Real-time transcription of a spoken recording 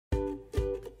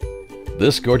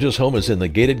This gorgeous home is in the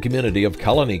gated community of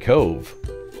Colony Cove.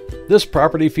 This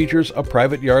property features a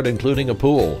private yard including a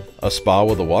pool, a spa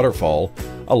with a waterfall,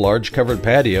 a large covered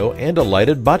patio, and a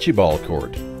lighted bocce ball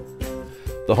court.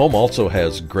 The home also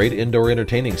has great indoor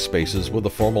entertaining spaces with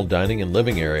a formal dining and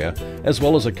living area, as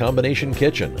well as a combination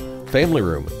kitchen, family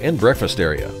room, and breakfast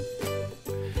area.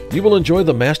 You will enjoy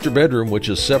the master bedroom, which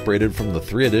is separated from the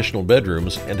 3 additional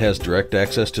bedrooms and has direct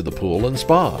access to the pool and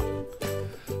spa.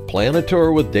 Plan a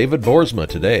tour with David Boersma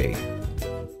today.